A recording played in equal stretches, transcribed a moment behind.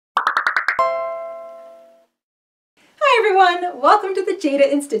everyone! Welcome to the Jayda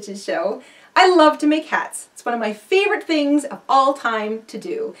InStitches show. I love to make hats. It's one of my favorite things of all time to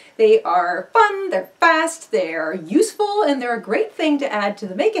do. They are fun, they're fast, they're useful, and they're a great thing to add to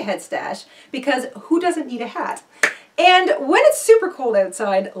the make-ahead stash because who doesn't need a hat? And when it's super cold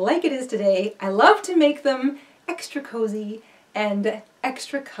outside, like it is today, I love to make them extra cozy and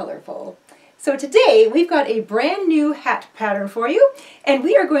extra colorful. So today we've got a brand new hat pattern for you, and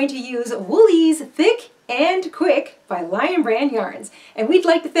we are going to use Wool-Ease Thick and Quick by Lion Brand Yarns. And we'd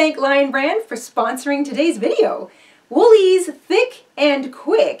like to thank Lion Brand for sponsoring today's video. Wool-Ease Thick and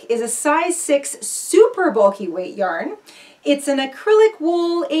Quick is a size 6 super bulky weight yarn. It's an acrylic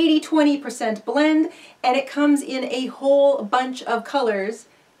wool 80-20% blend, and it comes in a whole bunch of colors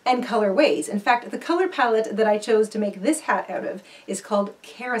and colorways. In fact, the color palette that I chose to make this hat out of is called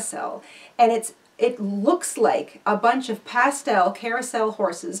Carousel, and it looks like a bunch of pastel carousel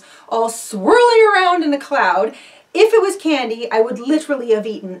horses all swirling around in a cloud. If it was candy, I would literally have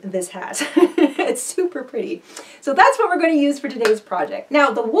eaten this hat. It's super pretty. So that's what we're going to use for today's project. Now,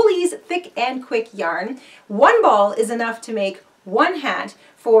 the Wool-Ease Thick and Quick yarn, one ball is enough to make one hat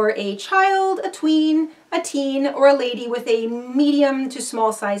for a child, a tween, a teen, or a lady with a medium to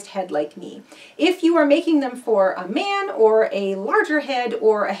small sized head like me. If you are making them for a man or a larger head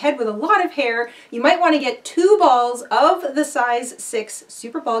or a head with a lot of hair, you might want to get 2 balls of the size 6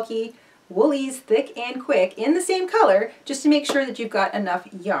 super bulky Wool-Ease Thick and Quick in the same color, just to make sure that you've got enough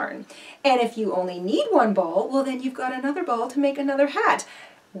yarn. And if you only need 1 ball, well then you've got another ball to make another hat.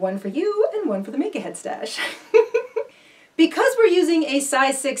 One for you and one for the make-ahead stash. Because we're using a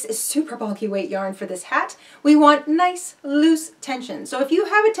size 6 super bulky weight yarn for this hat, we want nice, loose tension. So if you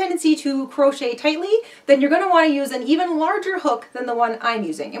have a tendency to crochet tightly, then you're going to want to use an even larger hook than the one I'm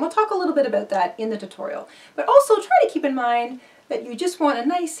using. And we'll talk a little bit about that in the tutorial. But also try to keep in mind that you just want a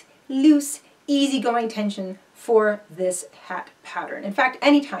nice, loose, easygoing tension for this hat pattern. In fact,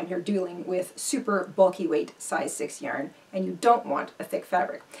 anytime you're dealing with super bulky weight size 6 yarn and you don't want a thick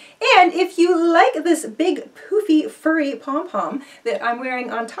fabric. And if you like this big poofy furry pom-pom that I'm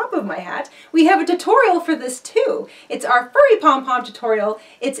wearing on top of my hat, we have a tutorial for this too. It's our furry pom-pom tutorial.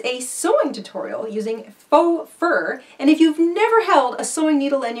 It's a sewing tutorial using faux fur, and if you've never held a sewing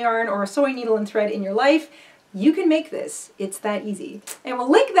needle and yarn or a sewing needle and thread in your life, you can make this. It's that easy. And we'll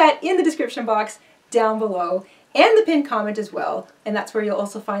link that in the description box down below and the pinned comment as well. And that's where you'll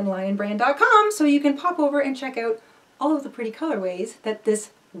also find lionbrand.com, so you can pop over and check out all of the pretty colorways that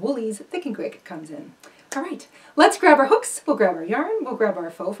this Wool-Ease Thick and Quick comes in. All right, let's grab our hooks, we'll grab our yarn, we'll grab our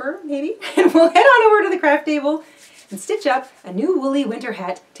faux fur maybe, and we'll head on over to the craft table and stitch up a new woolly winter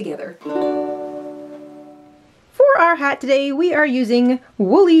hat together. For our hat today, we are using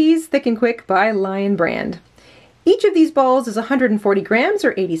Wool-Ease Thick and Quick by Lion Brand. Each of these balls is 140 grams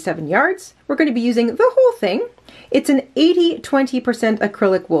or 87 yards. We're going to be using the whole thing. It's an 80-20%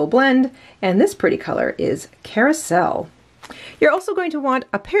 acrylic wool blend, and this pretty color is Carousel. You're also going to want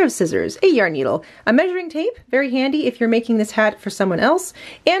a pair of scissors, a yarn needle, a measuring tape, very handy if you're making this hat for someone else,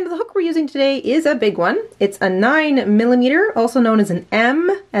 and the hook we're using today is a big one. It's a 9mm, also known as an M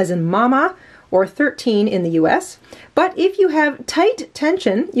as in mama, or 13 in the US. But if you have tight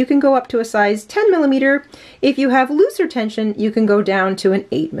tension, you can go up to a size 10mm. If you have looser tension, you can go down to an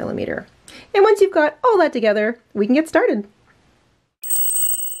 8mm. And once you've got all that together, we can get started.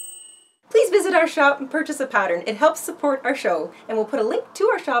 Please visit our shop and purchase a pattern. It helps support our show, and we'll put a link to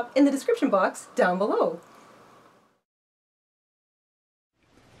our shop in the description box down below.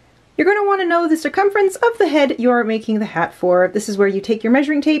 You're going to want to know the circumference of the head you're making the hat for. This is where you take your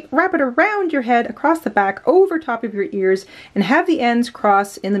measuring tape, wrap it around your head, across the back, over top of your ears, and have the ends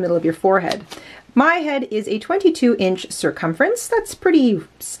cross in the middle of your forehead. My head is a 22-inch circumference. That's pretty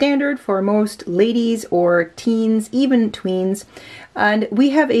standard for most ladies or teens, even tweens. And we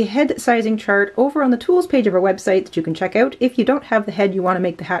have a head sizing chart over on the tools page of our website that you can check out if you don't have the head you want to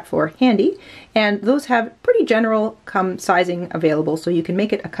make the hat for handy. And those have pretty general sizing available, so you can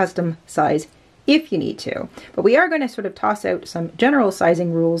make it a custom size if you need to. But we are going to sort of toss out some general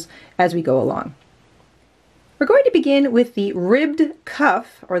sizing rules as we go along. We're going to begin with the ribbed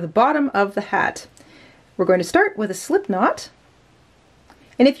cuff, or the bottom of the hat. We're going to start with a slip knot.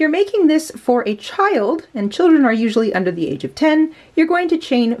 And if you're making this for a child, and children are usually under the age of 10, you're going to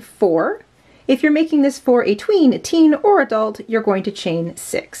chain 4. If you're making this for a tween, a teen, or adult, you're going to chain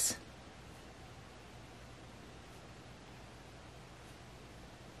 6.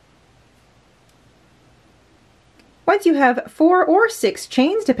 Once you have 4 or 6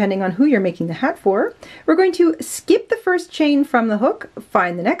 chains, depending on who you're making the hat for, we're going to skip the first chain from the hook,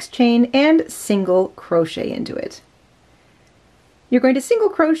 find the next chain, and single crochet into it. You're going to single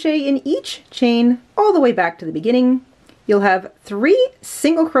crochet in each chain all the way back to the beginning. You'll have 3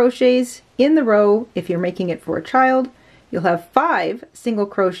 single crochets in the row if you're making it for a child. You'll have 5 single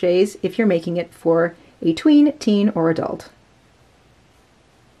crochets if you're making it for a tween, teen, or adult.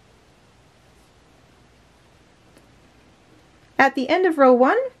 At the end of row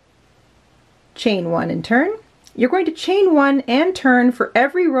 1, chain 1 and turn. You're going to chain 1 and turn for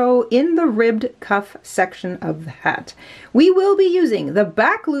every row in the ribbed cuff section of the hat. We will be using the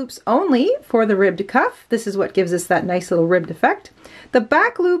back loops only for the ribbed cuff. This is what gives us that nice little ribbed effect. The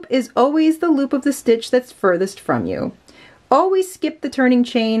back loop is always the loop of the stitch that's furthest from you. Always skip the turning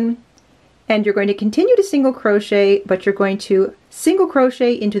chain, and you're going to continue to single crochet, but you're going to single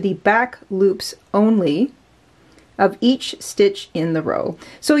crochet into the back loops only of each stitch in the row.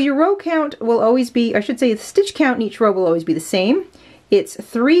 So your row count will always be, I should say the stitch count in each row will always be the same. It's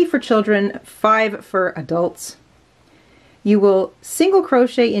 3 for children, 5 for adults. You will single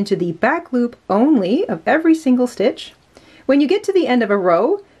crochet into the back loop only of every single stitch. When you get to the end of a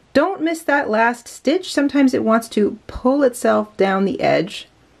row, don't miss that last stitch. Sometimes it wants to pull itself down the edge.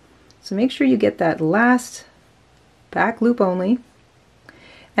 So make sure you get that last back loop only.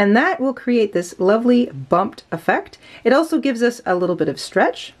 And that will create this lovely bumped effect. It also gives us a little bit of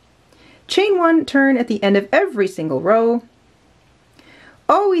stretch. Chain 1, turn at the end of every single row.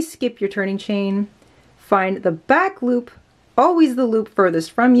 Always skip your turning chain. Find the back loop, always the loop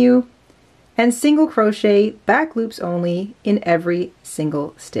furthest from you, and single crochet back loops only in every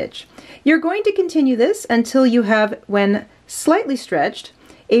single stitch. You're going to continue this until you have, when slightly stretched,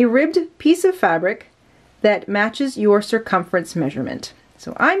 a ribbed piece of fabric that matches your circumference measurement.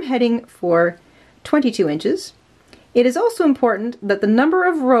 So I'm heading for 22 inches. It is also important that the number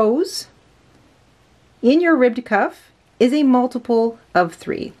of rows in your ribbed cuff is a multiple of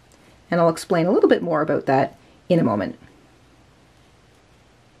 3. And I'll explain a little bit more about that in a moment.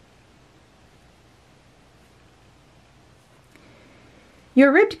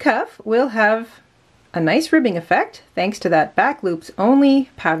 Your ribbed cuff will have a nice ribbing effect thanks to that back loops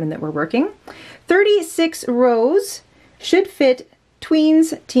only pattern that we're working. 36 rows should fit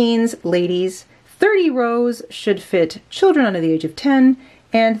tweens, teens, ladies. 30 rows should fit children under the age of 10,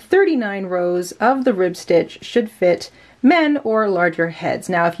 and 39 rows of the rib stitch should fit men or larger heads.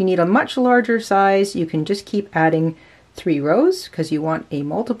 Now if you need a much larger size, you can just keep adding 3 rows because you want a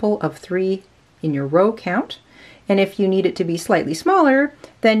multiple of 3 in your row count. And if you need it to be slightly smaller,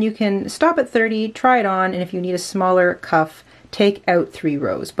 then you can stop at 30, try it on, and if you need a smaller cuff, take out 3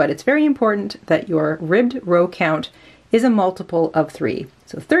 rows. But it's very important that your ribbed row count is a multiple of 3.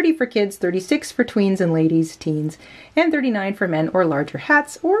 So 30 for kids, 36 for tweens and ladies, teens, and 39 for men or larger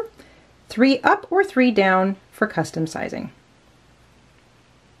hats, or 3 up or 3 down for custom sizing.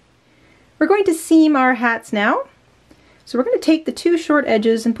 We're going to seam our hats now. So we're going to take the 2 short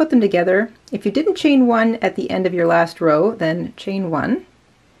edges and put them together. If you didn't chain 1 at the end of your last row, then chain 1.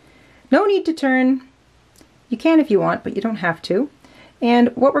 No need to turn. You can if you want, but you don't have to. And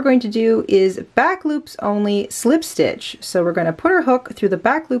what we're going to do is back loops only slip stitch. So we're going to put our hook through the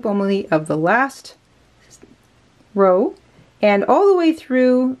back loop only of the last row and all the way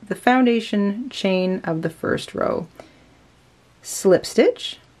through the foundation chain of the first row. Slip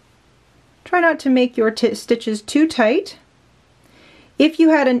stitch. Try not to make your stitches too tight. If you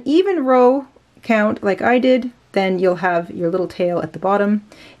had an even row count like I did, then you'll have your little tail at the bottom.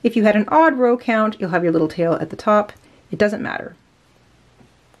 If you had an odd row count, you'll have your little tail at the top. It doesn't matter.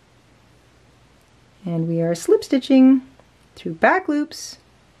 And we are slip stitching through back loops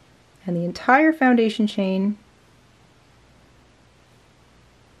and the entire foundation chain.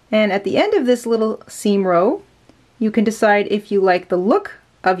 And at the end of this little seam row, you can decide if you like the look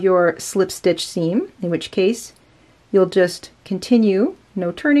of your slip stitch seam, in which case you'll just continue,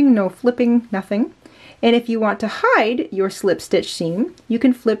 no turning, no flipping, nothing. And if you want to hide your slip stitch seam, you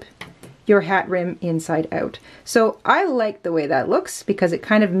can flip your hat rim inside out. So I like the way that looks because it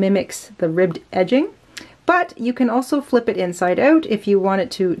kind of mimics the ribbed edging, but you can also flip it inside out if you want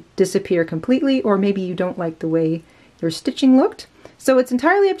it to disappear completely, or maybe you don't like the way your stitching looked. So it's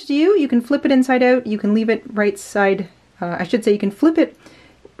entirely up to you. You can flip it inside out, you can leave it right side, I should say you can flip it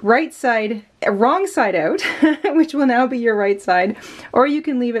right side, wrong side out, which will now be your right side, or you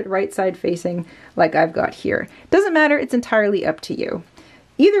can leave it right side facing like I've got here. Doesn't matter, it's entirely up to you.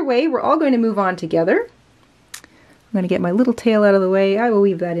 Either way, we're all going to move on together. I'm going to get my little tail out of the way. I will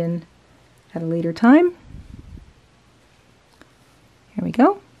weave that in at a later time. Here we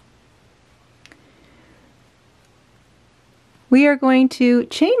go. We are going to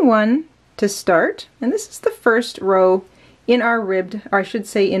chain 1 to start, and this is the first row in our ribbed, or I should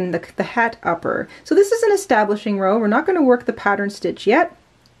say in the hat upper. So this is an establishing row. We're not going to work the pattern stitch yet.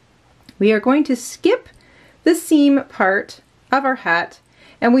 We are going to skip the seam part of our hat,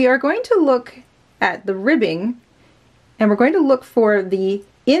 and we are going to look at the ribbing, and we're going to look for the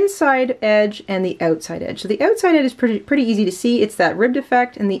inside edge and the outside edge. So the outside edge is pretty easy to see. It's that ribbed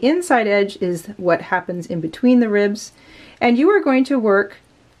effect, and the inside edge is what happens in between the ribs. And you are going to work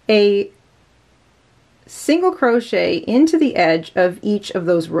a single crochet into the edge of each of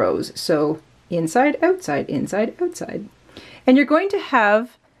those rows. So inside, outside, inside, outside. And you're going to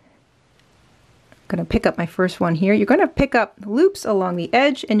have, I'm going to pick up my first one here. You're going to pick up loops along the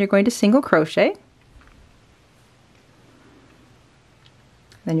edge, and you're going to single crochet.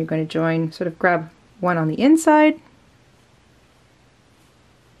 Then you're going to join, sort of grab one on the inside,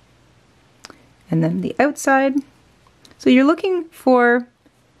 and then the outside. So you're looking for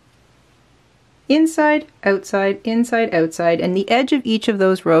inside, outside, inside, outside, and the edge of each of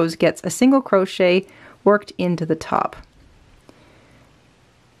those rows gets a single crochet worked into the top.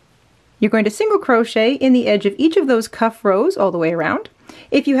 You're going to single crochet in the edge of each of those cuff rows all the way around.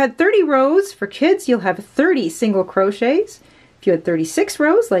 If you had 30 rows for kids, you'll have 30 single crochets. If you had 36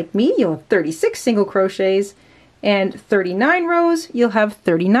 rows like me, you'll have 36 single crochets, and 39 rows, you'll have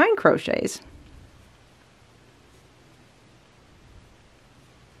 39 crochets.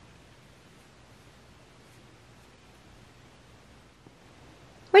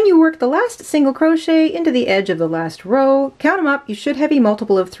 When you work the last single crochet into the edge of the last row, count them up, you should have a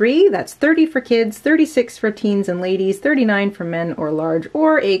multiple of 3. That's 30 for kids, 36 for teens and ladies, 39 for men or large,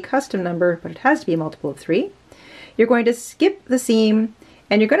 or a custom number, but it has to be a multiple of 3. You're going to skip the seam,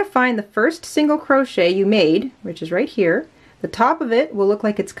 and you're going to find the first single crochet you made, which is right here. The top of it will look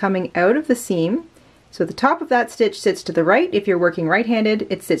like it's coming out of the seam. So the top of that stitch sits to the right if you're working right-handed.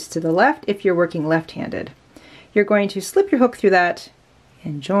 It sits to the left if you're working left-handed. You're going to slip your hook through that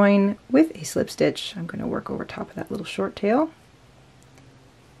and join with a slip stitch. I'm going to work over top of that little short tail.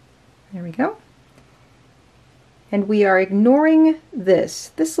 There we go. And we are ignoring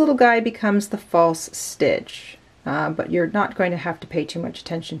this. This little guy becomes the false stitch. But you're not going to have to pay too much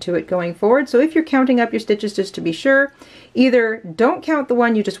attention to it going forward. So if you're counting up your stitches just to be sure, either don't count the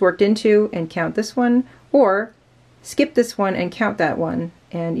one you just worked into and count this one, or skip this one and count that one,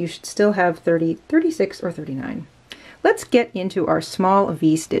 and you should still have 30, 36, or 39. Let's get into our small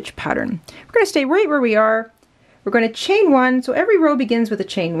V-stitch pattern. We're going to stay right where we are. We're going to chain 1, so every row begins with a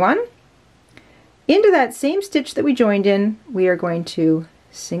chain 1. Into that same stitch that we joined in, we are going to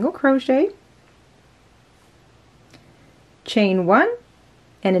single crochet, chain 1,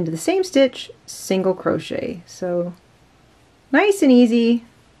 and into the same stitch, single crochet. So nice and easy.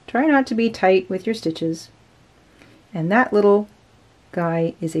 Try not to be tight with your stitches. And that little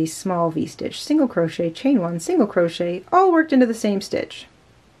guy is a small V-stitch. Single crochet, chain 1, single crochet, all worked into the same stitch.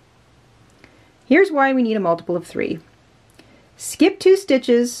 Here's why we need a multiple of 3. Skip 2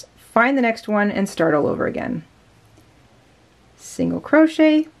 stitches, find the next one, and start all over again. Single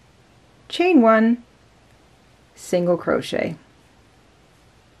crochet, chain 1, single crochet.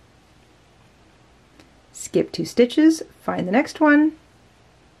 Skip 2 stitches, find the next one,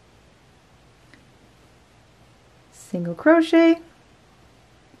 single crochet,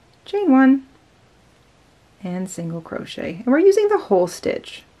 chain 1, and single crochet. And we're using the whole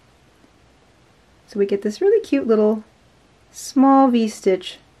stitch. So we get this really cute little small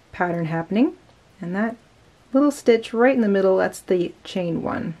V-stitch pattern happening, and that little stitch right in the middle, that's the chain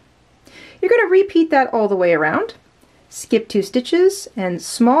 1. You're going to repeat that all the way around. Skip 2 stitches and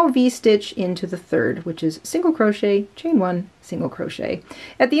small V-stitch into the third, which is single crochet, chain 1, single crochet.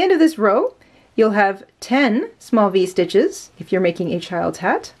 At the end of this row, you'll have 10 small V-stitches if you're making a child's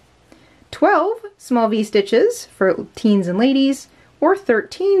hat, 12 small V-stitches for teens and ladies, or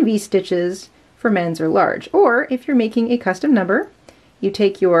 13 V-stitches for men's or large. Or if you're making a custom number, you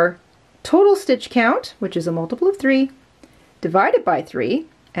take your total stitch count, which is a multiple of 3, divide it by 3,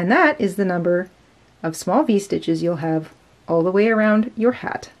 and that is the number of small V-stitches you'll have all the way around your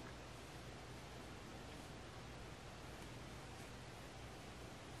hat.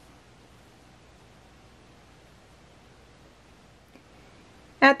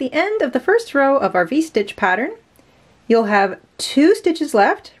 At the end of the first row of our V-stitch pattern, you'll have 2 stitches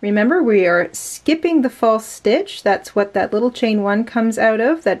left. Remember, we are skipping the false stitch. That's what that little chain 1 comes out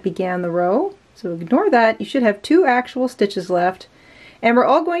of that began the row. So ignore that. You should have 2 actual stitches left. And we're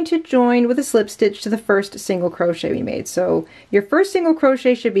all going to join with a slip stitch to the first single crochet we made. So your first single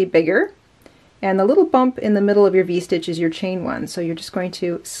crochet should be bigger, and the little bump in the middle of your V-stitch is your chain 1. So you're just going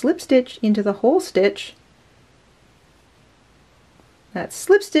to slip stitch into the whole stitch. That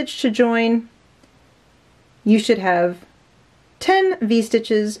slip stitch to join. You should have 10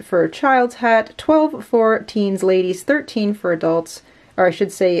 V-stitches for a child's hat, 12 for teens, ladies, 13 for adults, or I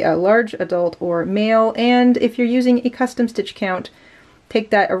should say a large adult or male, and if you're using a custom stitch count, take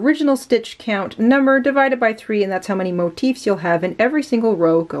that original stitch count number, divide it by 3, and that's how many motifs you'll have in every single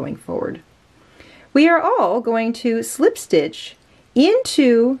row going forward. We are all going to slip stitch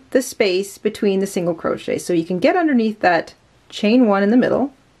into the space between the single crochet. So you can get underneath that chain 1 in the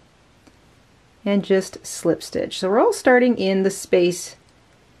middle and just slip stitch. So we're all starting in the space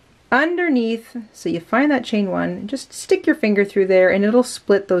underneath. So you find that chain 1 and just stick your finger through there and it'll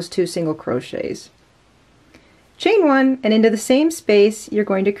split those 2 single crochets. Chain 1, and into the same space you're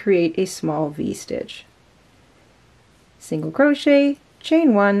going to create a small V-stitch. Single crochet,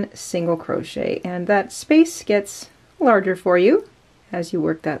 chain 1, single crochet, and that space gets larger for you as you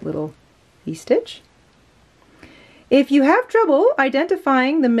work that little V-stitch. If you have trouble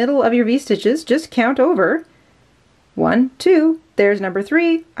identifying the middle of your V-stitches, just count over. 1, 2, there's number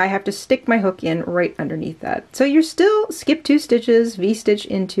 3. I have to stick my hook in right underneath that. So you're still skip 2 stitches, V-stitch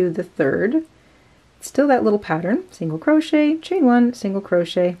into the 3rd. Still that little pattern, single crochet, chain 1, single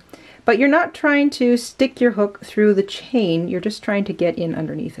crochet. But you're not trying to stick your hook through the chain, you're just trying to get in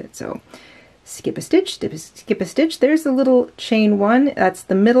underneath it. So skip a stitch, skip a stitch. There's the little chain 1, that's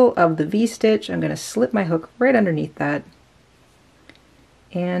the middle of the V-stitch. I'm going to slip my hook right underneath that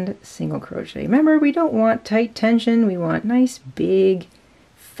and single crochet. Remember, we don't want tight tension, we want nice, big,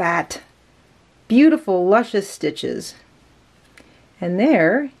 fat, beautiful, luscious stitches. And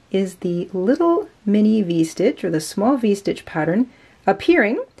there is the little mini V-stitch, or the small V-stitch pattern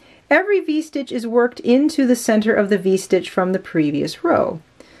appearing. Every V-stitch is worked into the center of the V-stitch from the previous row.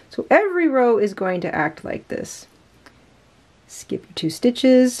 So every row is going to act like this. Skip your 2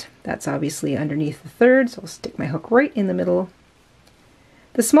 stitches. That's obviously underneath the 3rd, so I'll stick my hook right in the middle.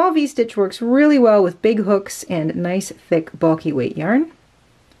 The small V-stitch works really well with big hooks and nice, thick, bulky weight yarn.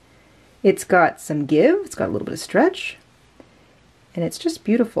 It's got some give, it's got a little bit of stretch, and it's just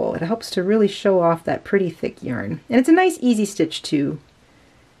beautiful. It helps to really show off that pretty thick yarn. And it's a nice, easy stitch to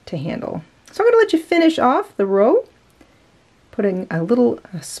handle. So I'm going to let you finish off the row, putting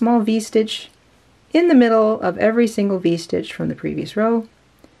a small V-stitch in the middle of every single V-stitch from the previous row,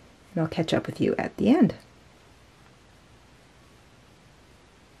 and I'll catch up with you at the end.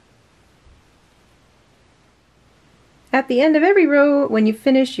 At the end of every row, when you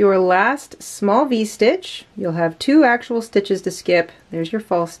finish your last small V-stitch, you'll have 2 actual stitches to skip. There's your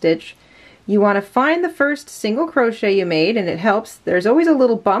false stitch. You want to find the first single crochet you made, and it helps. There's always a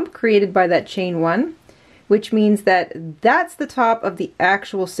little bump created by that chain 1, which means that that's the top of the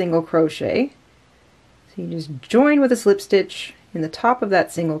actual single crochet. So you just join with a slip stitch in the top of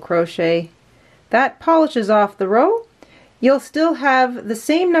that single crochet. That polishes off the row. You'll still have the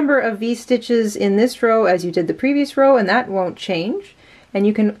same number of V-stitches in this row as you did the previous row, and that won't change. And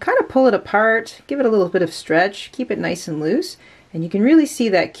you can kind of pull it apart, give it a little bit of stretch, keep it nice and loose, and you can really see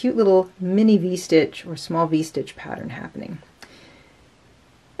that cute little mini V-stitch or small V-stitch pattern happening.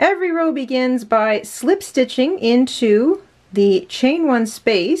 Every row begins by slip stitching into the chain 1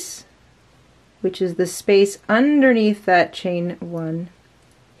 space, which is the space underneath that chain 1.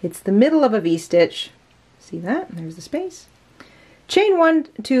 It's the middle of a V-stitch. See that? There's the space. Chain 1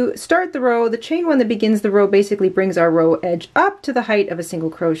 to start the row. The chain 1 that begins the row basically brings our row edge up to the height of a single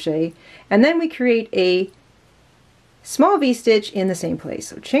crochet, and then we create a small V-stitch in the same place.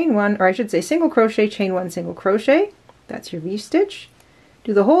 So chain 1, or I should say single crochet, chain 1, single crochet. That's your V-stitch.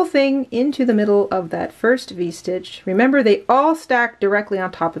 Do the whole thing into the middle of that first V-stitch. Remember, they all stack directly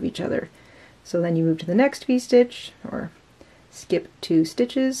on top of each other. So then you move to the next V-stitch, or skip 2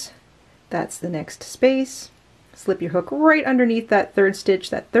 stitches. That's the next space. Slip your hook right underneath that 3rd stitch.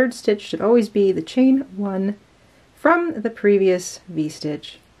 That 3rd stitch should always be the chain 1 from the previous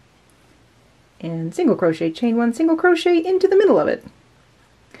V-stitch. And single crochet, chain 1, single crochet into the middle of it.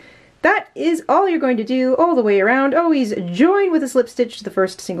 That is all you're going to do all the way around. Always join with a slip stitch to the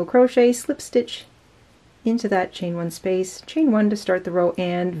first single crochet, slip stitch into that chain 1 space, chain 1 to start the row,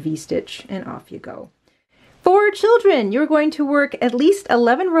 and V-stitch, and off you go. For children, you're going to work at least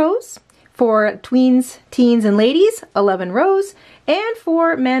 11 rows. For tweens, teens, and ladies, 11 rows, and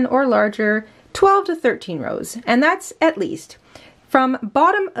for men or larger, 12 to 13 rows, and that's at least. From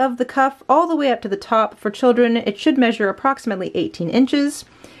bottom of the cuff all the way up to the top for children, it should measure approximately 18 inches,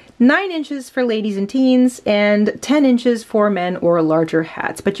 9 inches for ladies and teens, and 10 inches for men or larger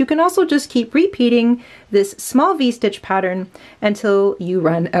hats. But you can also just keep repeating this small V-stitch pattern until you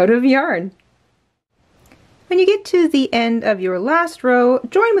run out of yarn. When you get to the end of your last row,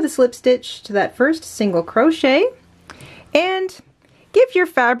 join with a slip stitch to that first single crochet and give your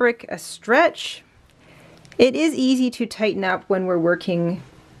fabric a stretch. It is easy to tighten up when we're working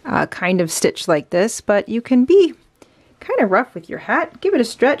kind of stitch like this, but you can be kind of rough with your hat. Give it a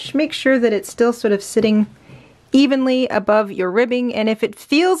stretch. Make sure that it's still sort of sitting evenly above your ribbing, and if it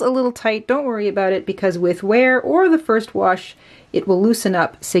feels a little tight, don't worry about it, because with wear or the first wash, it will loosen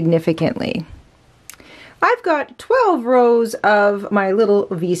up significantly. I've got 12 rows of my little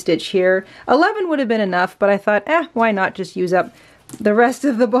V-stitch here. 11 would have been enough, but I thought, why not just use up the rest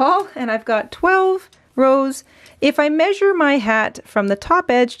of the ball? And I've got 12 rows. If I measure my hat from the top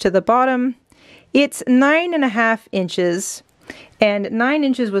edge to the bottom, it's 9.5 inches, and 9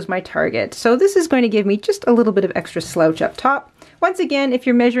 inches was my target. So this is going to give me just a little bit of extra slouch up top. Once again, if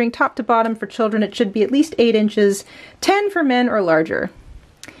you're measuring top to bottom for children, it should be at least 8 inches, 10 for men or larger.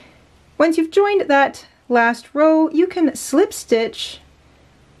 Once you've joined that last row, you can slip stitch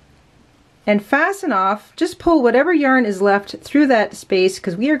and fasten off. Just pull whatever yarn is left through that space,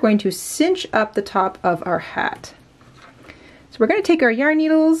 because we are going to cinch up the top of our hat. So we're going to take our yarn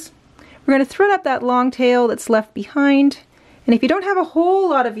needles, we're going to thread up that long tail that's left behind, and if you don't have a whole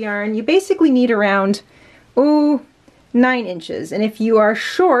lot of yarn, you basically need around 9 inches. And if you are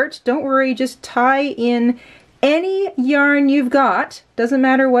short, don't worry, just tie in any yarn you've got, doesn't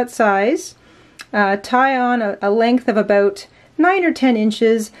matter what size. Tie on a length of about 9 or 10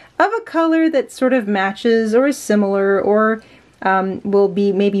 inches of a color that sort of matches or is similar, or will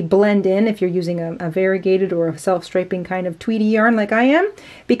be maybe blend in if you're using a variegated or a self-striping kind of tweedy yarn like I am,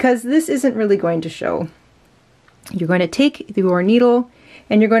 because this isn't really going to show. You're going to take your needle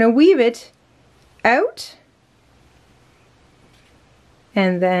and you're going to weave it out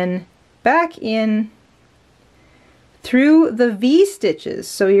and then back in through the V stitches.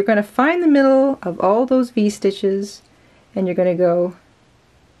 So you're going to find the middle of all those V stitches and you're going to go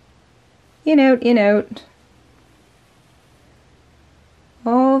in, out,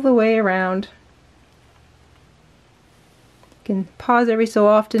 all the way around. You can pause every so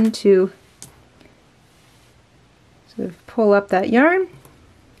often to sort of pull up that yarn.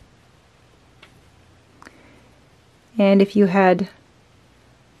 And if you had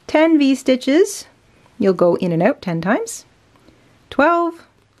 10 V stitches, you'll go in and out 10 times, 12,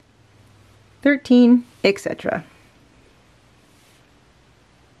 13, etc.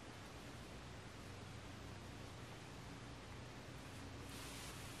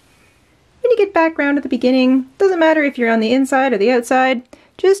 When you get back round at the beginning, doesn't matter if you're on the inside or the outside,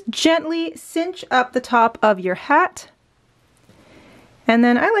 just gently cinch up the top of your hat. And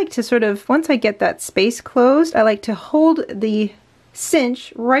then I like to sort of, once I get that space closed, I like to hold the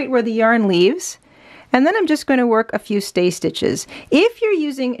cinch right where the yarn leaves. And then I'm just going to work a few stay stitches. If you're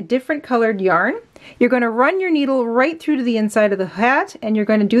using different colored yarn, you're going to run your needle right through to the inside of the hat, and you're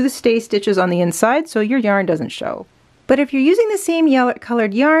going to do the stay stitches on the inside so your yarn doesn't show. But if you're using the same yellow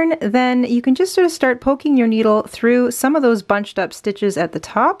colored yarn, then you can just sort of start poking your needle through some of those bunched up stitches at the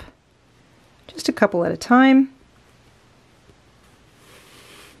top, just a couple at a time.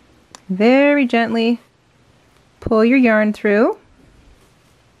 Very gently pull your yarn through.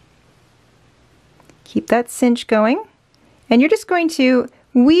 Keep that cinch going, and you're just going to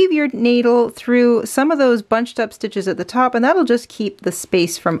weave your needle through some of those bunched up stitches at the top, and that'll just keep the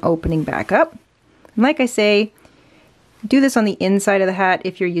space from opening back up. And like I say, do this on the inside of the hat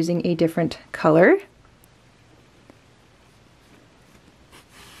if you're using a different color.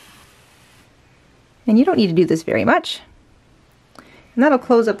 And you don't need to do this very much. And that'll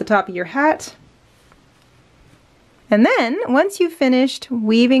close up the top of your hat. And then, once you've finished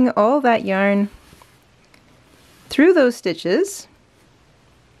weaving all that yarn through those stitches,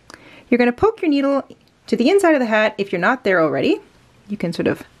 you're going to poke your needle to the inside of the hat. If you're not there already, you can sort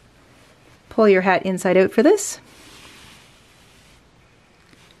of pull your hat inside out for this.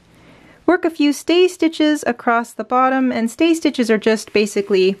 Work a few stay stitches across the bottom, and stay stitches are just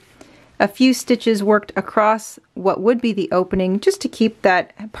basically a few stitches worked across what would be the opening, just to keep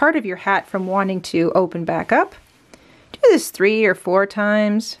that part of your hat from wanting to open back up. Do this 3 or 4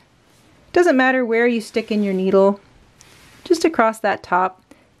 times. Doesn't matter where you stick in your needle, just across that top.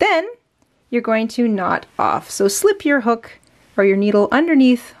 Then you're going to knot off. So slip your hook or your needle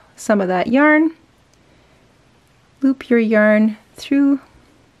underneath some of that yarn, loop your yarn through,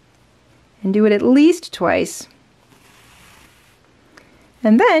 and do it at least twice.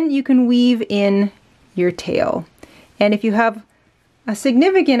 And then you can weave in your tail. And if you have a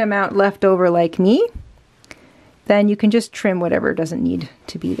significant amount left over like me, then you can just trim whatever doesn't need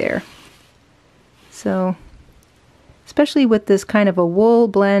to be there. So, especially with this kind of a wool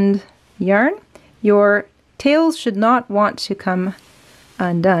blend yarn, your tails should not want to come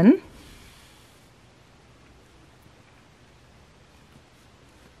undone.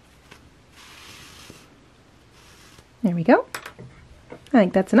 There we go. I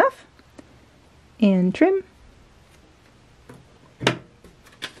think that's enough. And trim.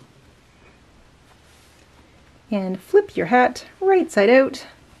 and flip your hat right side out.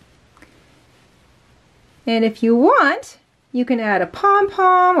 And if you want, you can add a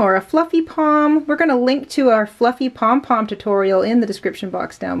pom-pom or a fluffy pom. We're going to link to our fluffy pom-pom tutorial in the description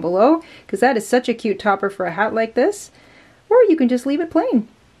box down below, because that is such a cute topper for a hat like this. Or you can just leave it plain.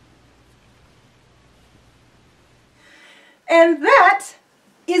 And that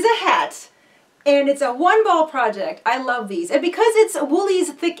is a hat. And it's a one-ball project. I love these. And because it's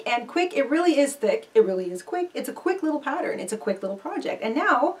Wool-Ease Thick and Quick, it really is thick. It really is quick. It's a quick little pattern. It's a quick little project. And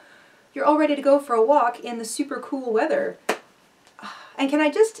now you're all ready to go for a walk in the super cool weather. And can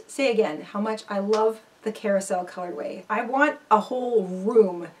I just say again how much I love the carousel colorway. I want a whole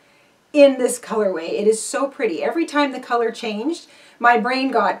room in this colorway. It is so pretty. Every time the color changed, my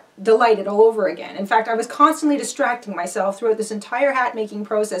brain got delighted all over again. In fact, I was constantly distracting myself throughout this entire hat making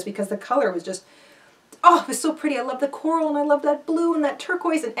process because the color was just, oh, it was so pretty. I love the coral and I love that blue and that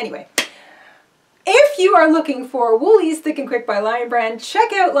turquoise. And anyway, if you are looking for Wool-Ease Thick and Quick by Lion Brand,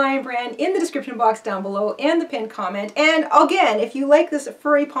 check out Lion Brand in the description box down below and the pinned comment. And again, if you like this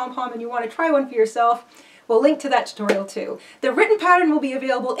furry pom-pom and you want to try one for yourself, we'll link to that tutorial too. The written pattern will be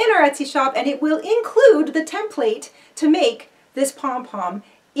available in our Etsy shop, and it will include the template to make this pom-pom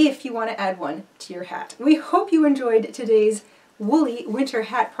if you want to add one to your hat. We hope you enjoyed today's woolly winter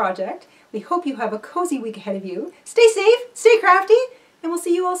hat project. We hope you have a cozy week ahead of you. Stay safe, stay crafty, and we'll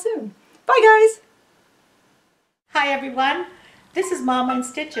see you all soon. Bye guys! Hi everyone, this is Mama in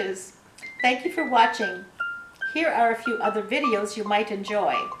Stitches. Thank you for watching. Here are a few other videos you might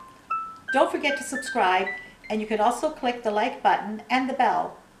enjoy. Don't forget to subscribe, and you can also click the like button and the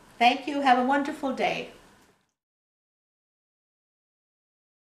bell. Thank you. Have a wonderful day.